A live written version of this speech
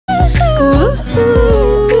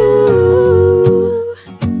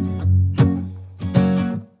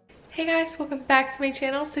to my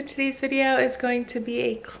channel. So today's video is going to be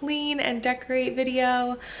a clean and decorate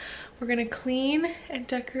video. We're gonna clean and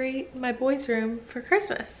decorate my boys' room for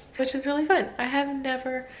Christmas, which is really fun. I have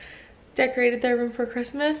never decorated their room for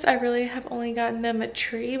Christmas. I really have only gotten them a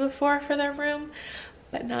tree before for their room,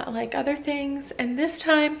 but not like other things. And this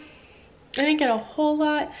time I didn't get a whole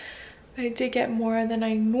lot, but I did get more than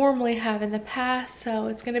I normally have in the past, so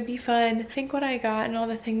it's gonna be fun. I think what I got and all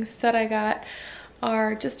the things that I got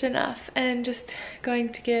are just enough and just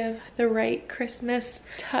going to give the right Christmas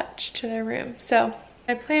touch to their room. So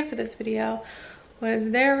my plan for this video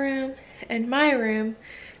was their room and my room,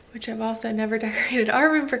 which I've also never decorated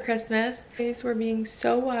our room for Christmas. These were being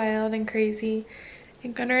so wild and crazy,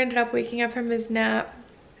 and Gunnar ended up waking up from his nap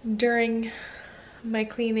during my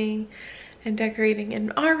cleaning and decorating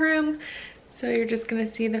in our room. So you're just gonna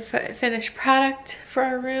see the finished product for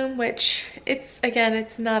our room, which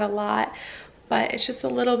it's not a lot, but it's just a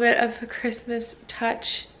little bit of a Christmas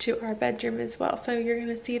touch to our bedroom as well. So you're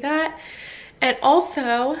gonna see that. And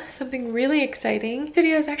also something really exciting, this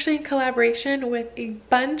video is actually in collaboration with a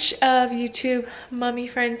bunch of YouTube mommy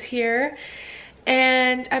friends here.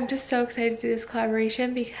 And I'm just so excited to do this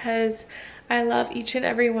collaboration because I love each and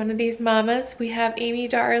every one of these mamas. We have Amy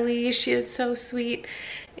Darley, she is so sweet,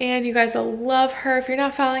 and you guys will love her if you're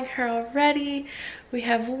not following her already. We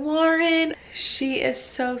have Lauren, she is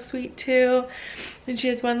so sweet too, and she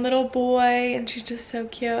has one little boy, and she's just so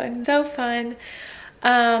cute and so fun.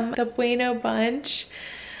 The Bueno Bunch,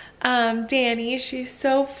 Danny, she's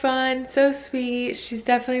so fun, so sweet. She's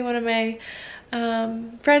definitely one of my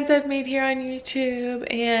friends I've made here on YouTube,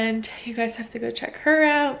 and you guys have to go check her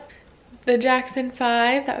out. The Jackson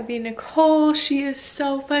 5, that would be Nicole, she is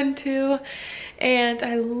so fun too, and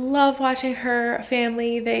I love watching her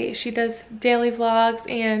family. She does daily vlogs,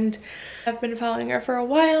 and I've been following her for a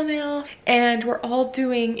while now, and we're all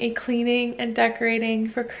doing a cleaning and decorating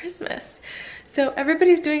for Christmas. So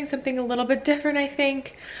everybody's doing something a little bit different, I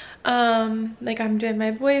think. Like I'm doing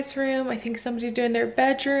my boys' room, I think somebody's doing their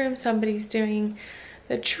bedroom, somebody's doing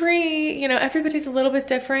the tree, you know, everybody's a little bit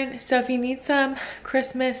different. So if you need some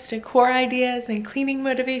Christmas decor ideas and cleaning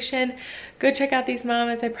motivation, go check out these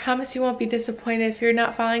mamas. I promise you won't be disappointed if you're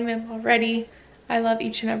not following them already. I love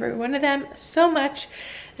each and every one of them so much,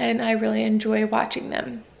 and I really enjoy watching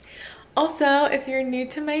them. Also, if you're new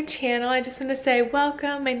to my channel, I just want to say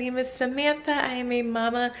welcome. My name is Samantha. I am a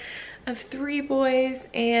mama of 3 boys,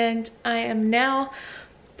 and I am now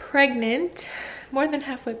pregnant, more than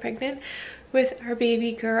halfway pregnant, with our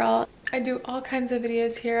baby girl. I do all kinds of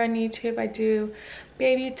videos here on YouTube. I do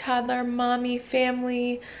baby, toddler, mommy,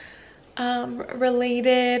 family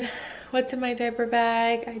related, what's in my diaper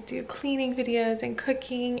bag. I do cleaning videos and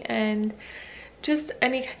cooking and just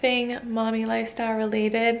anything mommy lifestyle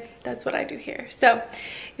related. That's what I do here. So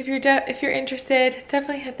if you're interested,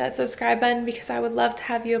 definitely hit that subscribe button because I would love to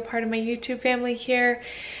have you a part of my YouTube family here.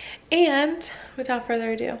 And without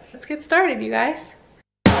further ado, let's get started, you guys.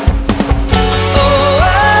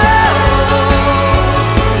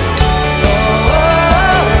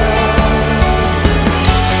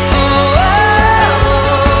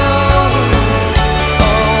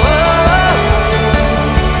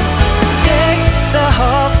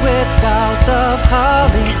 Of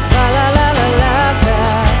holly, la la la la la la.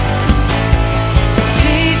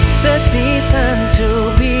 'Tis the season to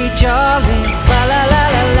be jolly, la la la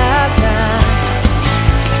la la la.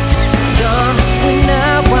 Done with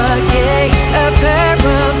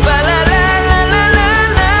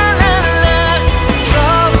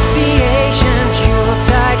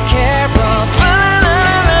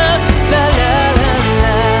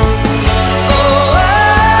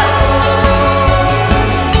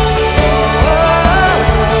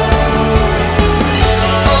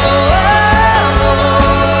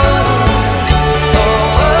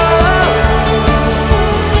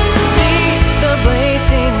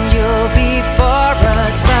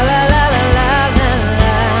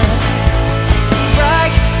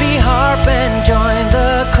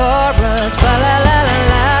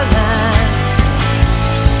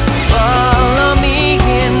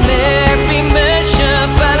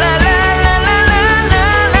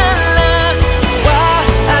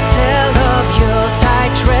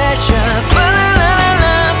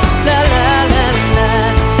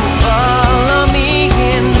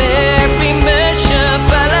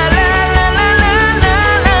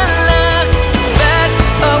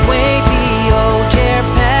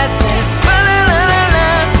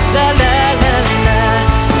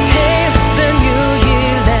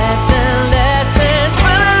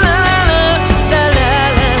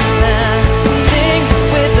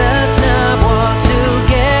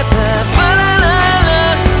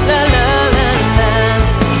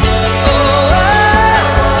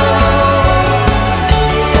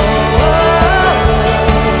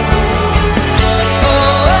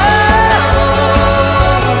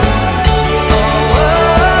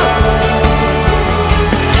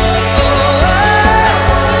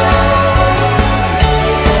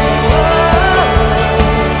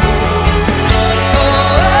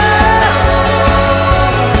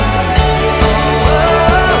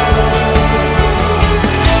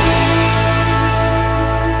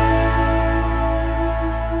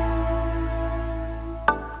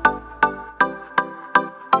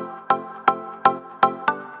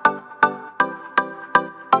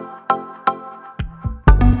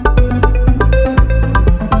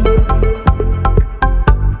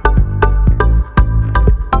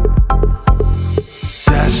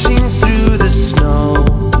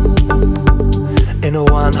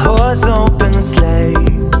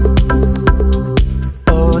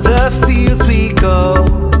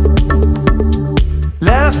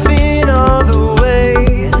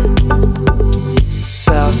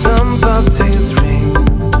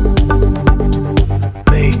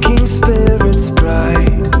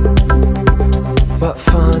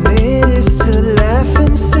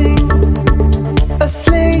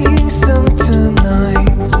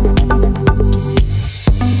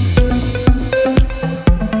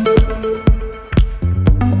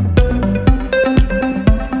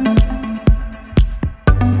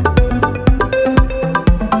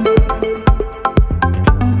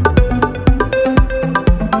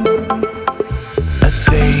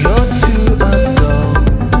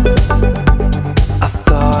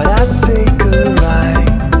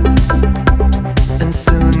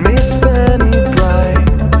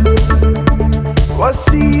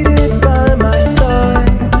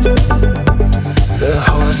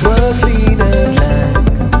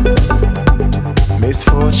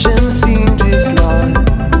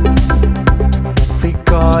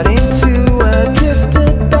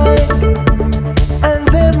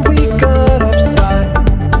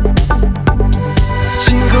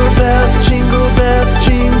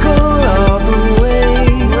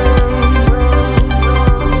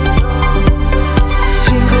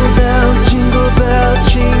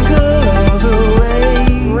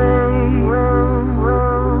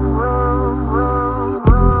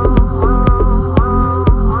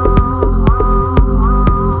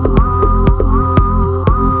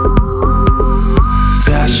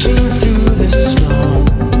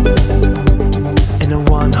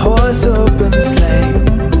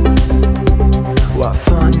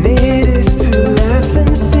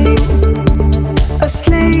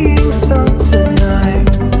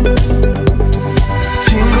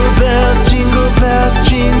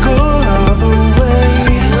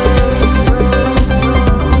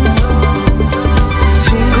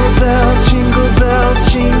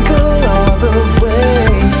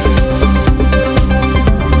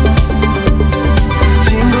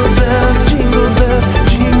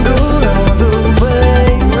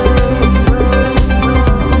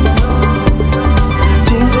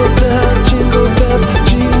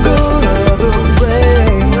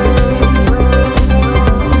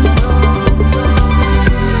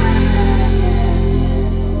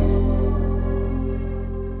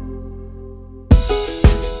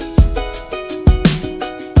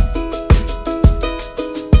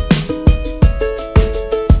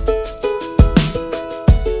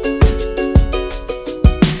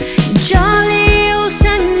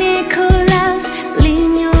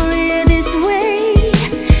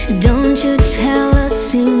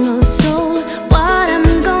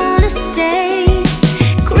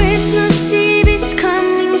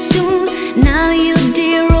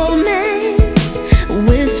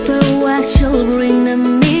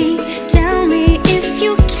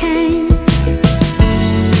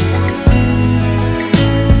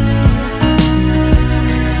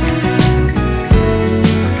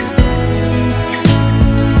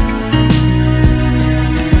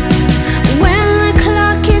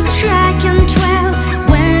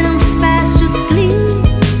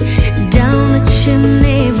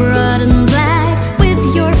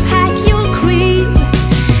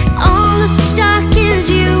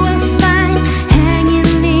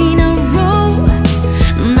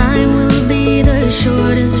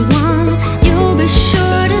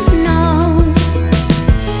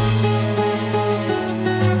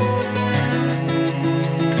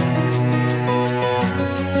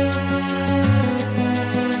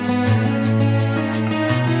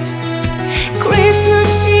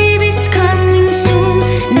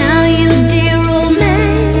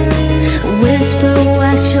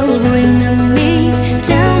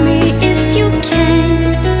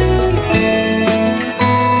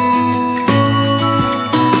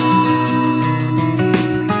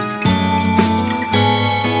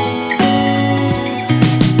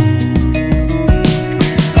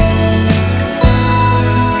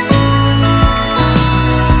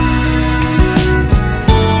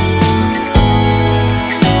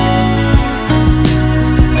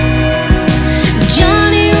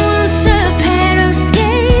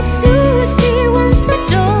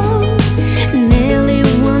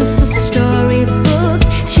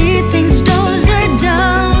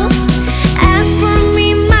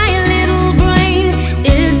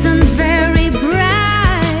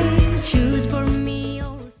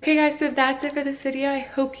that's it for this video. I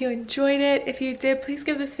hope you enjoyed it. If you did, please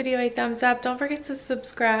give this video a thumbs up. Don't forget to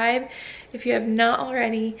subscribe if you have not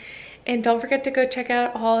already. And don't forget to go check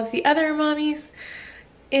out all of the other mommies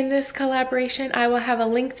in this collaboration. I will have a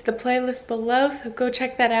link to the playlist below, so go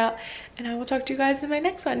check that out. And I will talk to you guys in my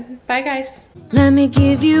next one. Bye, guys. Let me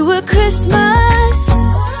give you a Christmas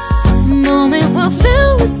moment we'll fill